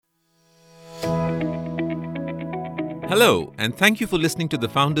Hello, and thank you for listening to The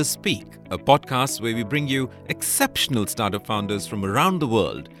Founders Speak, a podcast where we bring you exceptional startup founders from around the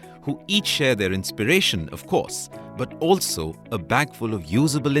world who each share their inspiration, of course, but also a bag full of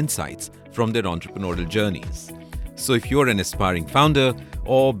usable insights from their entrepreneurial journeys. So if you're an aspiring founder,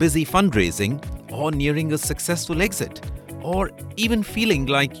 or busy fundraising, or nearing a successful exit, or even feeling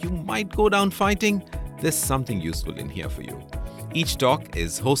like you might go down fighting, there's something useful in here for you. Each talk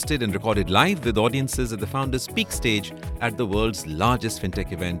is hosted and recorded live with audiences at the Founders Peak stage at the world's largest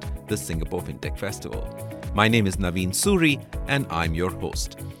fintech event, the Singapore Fintech Festival. My name is Naveen Suri, and I'm your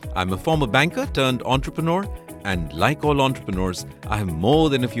host. I'm a former banker turned entrepreneur, and like all entrepreneurs, I have more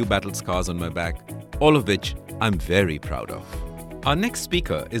than a few battle scars on my back, all of which I'm very proud of. Our next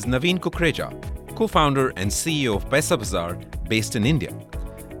speaker is Naveen Kukreja, co-founder and CEO of Paisabazaar, based in India.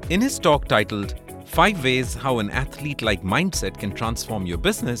 In his talk titled 5 Ways How an Athlete-Like Mindset Can Transform Your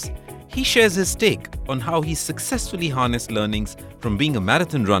Business, he shares his take on how he successfully harnessed learnings from being a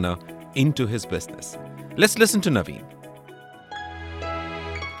marathon runner into his business. Let's listen to Naveen.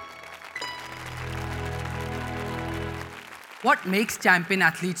 What makes champion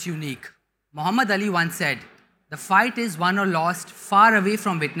athletes unique? Muhammad Ali once said, "The fight is won or lost far away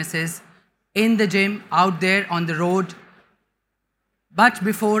from witnesses, in the gym, out there on the road, but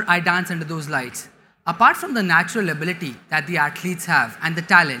before I dance under those lights." Apart from the natural ability that the athletes have and the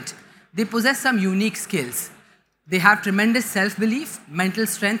talent, they possess some unique skills. They have tremendous self-belief, mental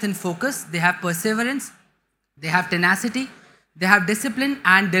strength and focus. They have perseverance. They have tenacity. They have discipline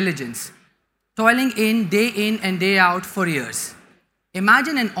and diligence, toiling in and day out for years.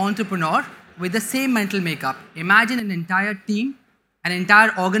 Imagine an entrepreneur with the same mental makeup. Imagine an entire team, an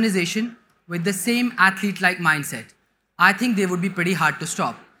entire organization with the same athlete-like mindset. I think they would be pretty hard to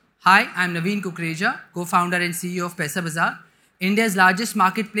stop. Hi, I'm Naveen Kukreja, co-founder and CEO of Paisabazaar, India's largest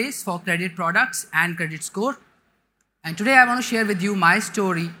marketplace for credit products and credit score. And today I want to share with you my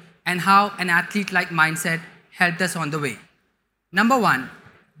story and how an athlete-like mindset helped us on the way. Number 1,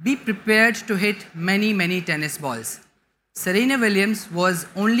 be prepared to hit many tennis balls. Serena Williams was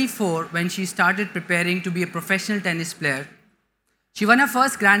only 4 when she started preparing to be a professional tennis player. She won her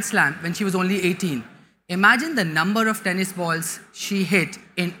first Grand Slam when she was only 18. Imagine the number of tennis balls she hit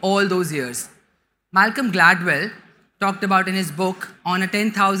in all those years. Malcolm Gladwell talked about in his book on a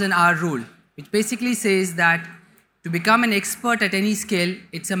 10,000 hour rule, which basically says that to become an expert at any skill,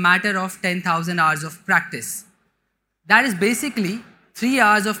 it's a matter of 10,000 hours of practice. That is basically 3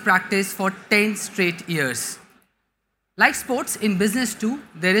 hours of practice for 10 straight years. Like sports, in business too,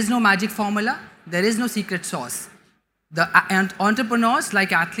 there is no magic formula, there is no secret sauce. The entrepreneurs,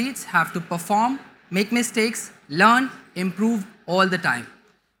 like athletes, have to perform, make mistakes, learn, improve all the time.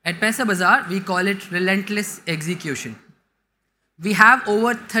 At Paisabazaar, we call it relentless execution. We have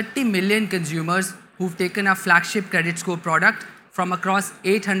over 30 million consumers who've taken our flagship credit score product from across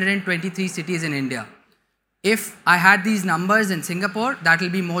 823 cities in India. If I had these numbers in Singapore, that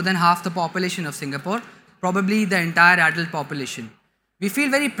will be more than half the population of Singapore, probably the entire adult population. We feel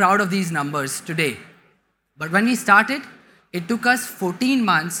very proud of these numbers today. But when we started, it took us 14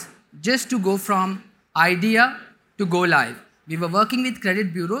 months just to go from idea to go live. We were working with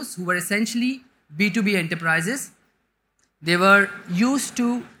credit bureaus who were essentially B2B enterprises. They were used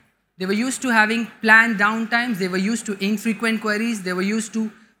to having planned downtimes. They were used to infrequent queries. They were used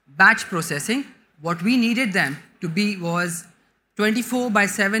to batch processing. What we needed them to be was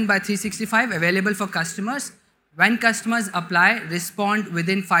 24/7 by 365 available for customers. When customers apply, respond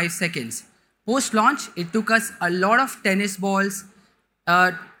within 5 seconds. Post-launch, it took us a lot of tennis balls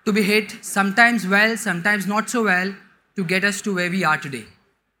to be hit, sometimes well, sometimes not so well, to get us to where we are today.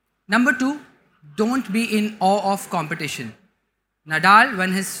 Number 2, don't be in awe of competition. Nadal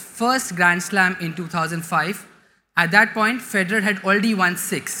won his first Grand Slam in 2005. At that point, Federer had already won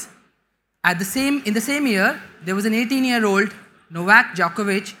 6. In the same year, there was an 18-year-old Novak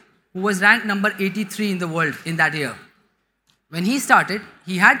Djokovic who was ranked number 83 in the world in that year. When he started,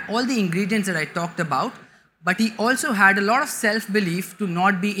 he had all the ingredients that I talked about, but he also had a lot of self-belief to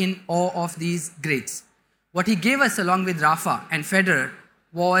not be in awe of these greats. What he gave us, along with Rafa and Federer,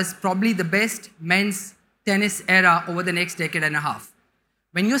 was probably the best men's tennis era over the next decade and a half.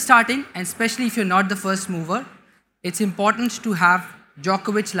 When you're starting, and especially if you're not the first mover, it's important to have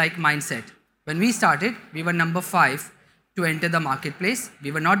Djokovic-like mindset. When we started, we were number 5 to enter the marketplace.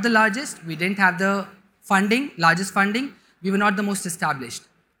 We were not the largest. We didn't have the largest funding. We were not the most established.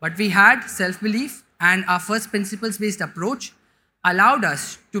 But we had self-belief, and our first principles-based approach allowed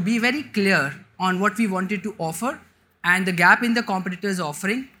us to be very clear on what we wanted to offer, and the gap in the competitors'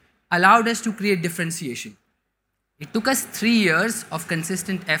 offering allowed us to create differentiation. It took us 3 years of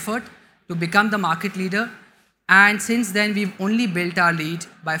consistent effort to become the market leader, And since then, we've only built our lead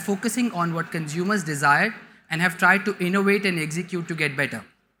by focusing on what consumers desire and have tried to innovate and execute to get better.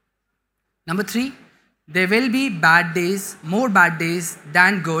 Number 3, there will be bad days, more bad days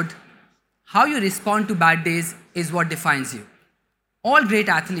than good. How you respond to bad days is what defines you. All great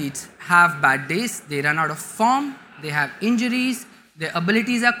athletes have bad days. They run out of form, they have injuries, their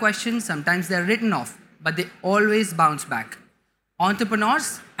abilities are questioned, sometimes they're written off, but they always bounce back.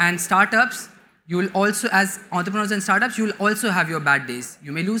 Entrepreneurs and startups, you will also have your bad days.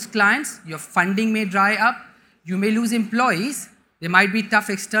 You may lose clients, your funding may dry up, you may lose employees, there might be tough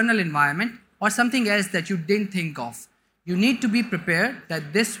external environment or something else that you didn't think of. You need to be prepared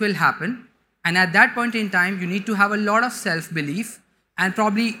that this will happen, and at that point in time, you need to have a lot of self-belief, and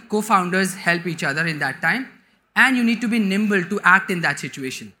probably co-founders help each other in that time, and you need to be nimble to act in that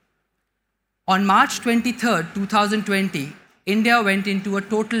situation. On March 23rd, 2020, India went into a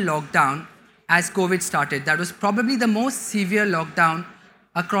total lockdown as COVID started. That was probably the most severe lockdown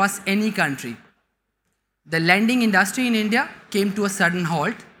across any country. The lending industry in India came to a sudden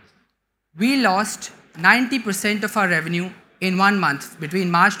halt. We lost 90% of our revenue in 1 month between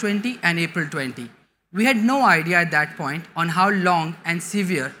March 20 and April 20. We had no idea at that point on how long and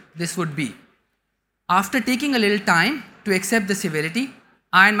severe this would be. After taking a little time to accept the severity,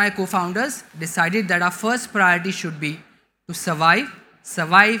 I and my co-founders decided that our first priority should be to survive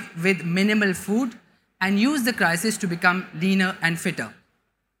with minimal food, and use the crisis to become leaner and fitter.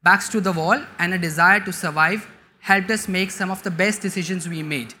 Backs to the wall and a desire to survive helped us make some of the best decisions we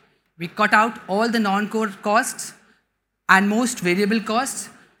made. We cut out all the non-core costs and most variable costs.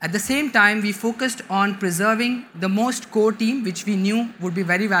 At the same time, we focused on preserving the most core team, which we knew would be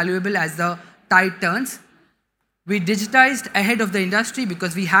very valuable as the tide turns. We digitized ahead of the industry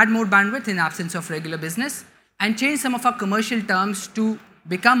because we had more bandwidth in absence of regular business, and changed some of our commercial terms to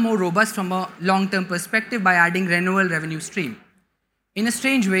become more robust from a long-term perspective by adding renewal revenue stream. In a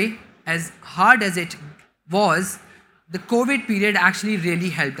strange way, as hard as it was, the COVID period actually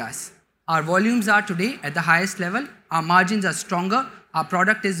really helped us. Our volumes are today at the highest level, our margins are stronger, our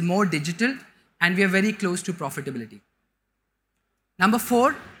product is more digital, and we are very close to profitability. Number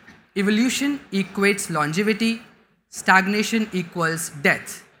 4, evolution equates longevity, stagnation equals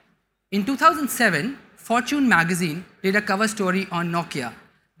death. In 2007, Fortune magazine did a cover story on Nokia.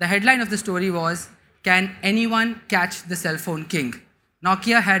 The headline of the story was, "Can anyone catch the cell phone king?"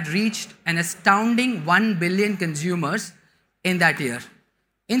 Nokia had reached an astounding 1 billion consumers in that year.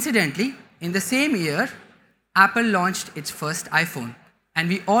 Incidentally, in the same year, Apple launched its first iPhone, and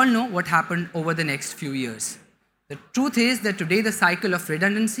we all know what happened over the next few years. The truth is that today the cycle of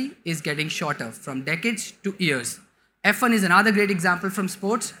redundancy is getting shorter, from decades to years. F1 is another great example from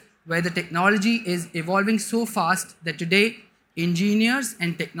sports, where the technology is evolving so fast that today engineers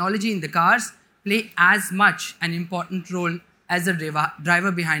and technology in the cars play as much an important role as the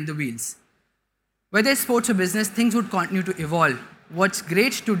driver behind the wheels. Whether it's sports or business, things would continue to evolve. What's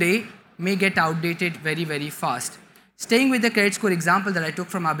great today may get outdated very, very fast. Staying with the credit score example that I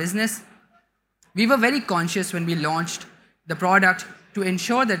took from our business, we were very conscious when we launched the product to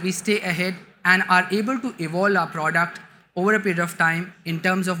ensure that we stay ahead and are able to evolve our product over a period of time in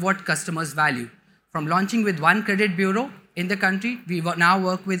terms of what customers value. From launching with 1 credit bureau in the country, we now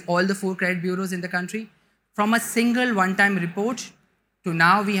work with all the 4 credit bureaus in the country. From a single one-time report to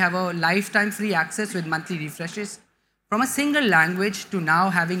now we have a lifetime free access with monthly refreshes. From a single language to now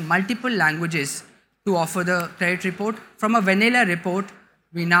having multiple languages to offer the credit report. From a vanilla report,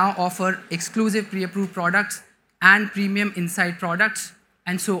 we now offer exclusive pre-approved products and premium inside products,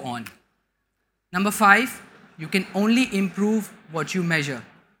 and so on. Number 5, you can only improve what you measure.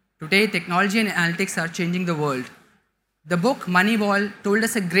 Today, technology and analytics are changing the world. The book Moneyball told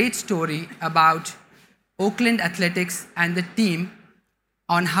us a great story about Oakland Athletics and the team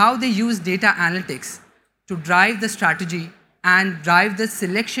on how they use data analytics to drive the strategy and drive the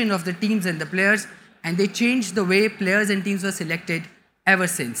selection of the teams and the players, and they changed the way players and teams were selected ever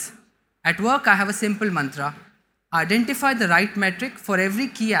since. At work, I have a simple mantra: identify the right metric for every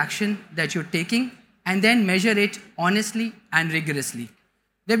key action that you're taking, and then measure it honestly and rigorously.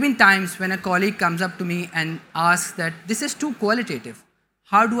 There have been times when a colleague comes up to me and asks that this is too qualitative.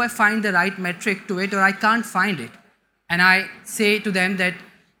 How do I find the right metric to it, or I can't find it? And I say to them that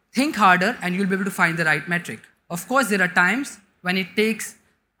think harder and you'll be able to find the right metric. Of course, there are times when it takes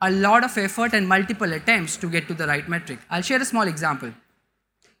a lot of effort and multiple attempts to get to the right metric. I'll share a small example.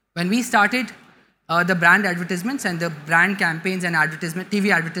 When we started the brand advertisements, and the brand campaigns and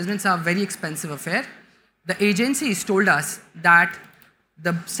TV advertisements are a very expensive affair, the agencies told us that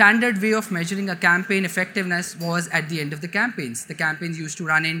the standard way of measuring a campaign effectiveness was at the end of the campaigns. The campaigns used to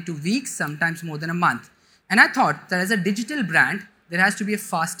run into weeks, sometimes more than a month. And I thought that as a digital brand, there has to be a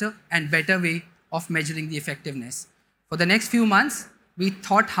faster and better way of measuring the effectiveness. For the next few months, we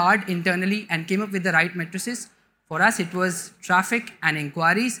thought hard internally and came up with the right matrices. For us, it was traffic and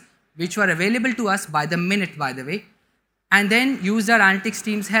inquiries, which were available to us by the minute, by the way, and then used our analytics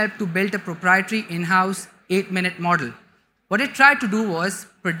team's help to build a proprietary in-house 8-minute model. What it tried to do was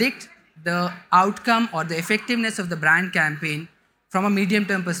predict the outcome or the effectiveness of the brand campaign from a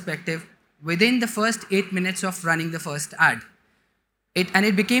medium-term perspective within the first 8 minutes of running the first ad.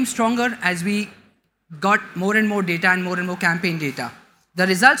 It became stronger as we got more and more data and more campaign data. The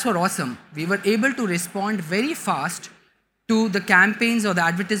results were awesome. We were able to respond very fast to the campaigns or the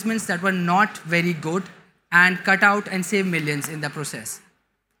advertisements that were not very good and cut out and save millions in the process.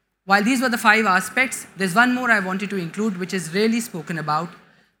 While these were the 5 aspects, there's one more I wanted to include which is rarely spoken about,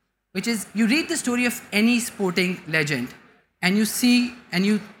 which is you read the story of any sporting legend and you see and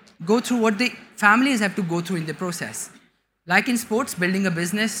you go through what the families have to go through in the process. Like in sports, building a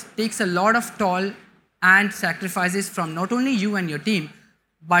business takes a lot of toll and sacrifices from not only you and your team,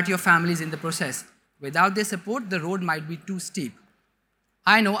 but your families in the process. Without their support, the road might be too steep.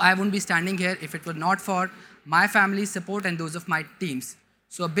 I know I wouldn't be standing here if it were not for my family's support and those of my teams.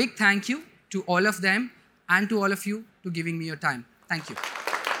 So a big thank you to all of them and to all of you for giving me your time. Thank you.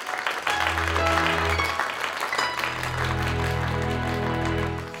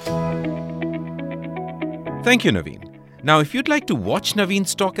 Thank you, Naveen. Now, if you'd like to watch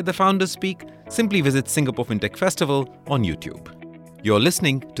Naveen's talk at the Founders Speak, simply visit Singapore FinTech Festival on YouTube. You're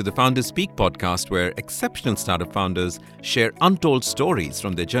listening to the Founders Speak podcast, where exceptional startup founders share untold stories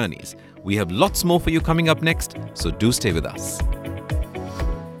from their journeys. We have lots more for you coming up next, so do stay with us.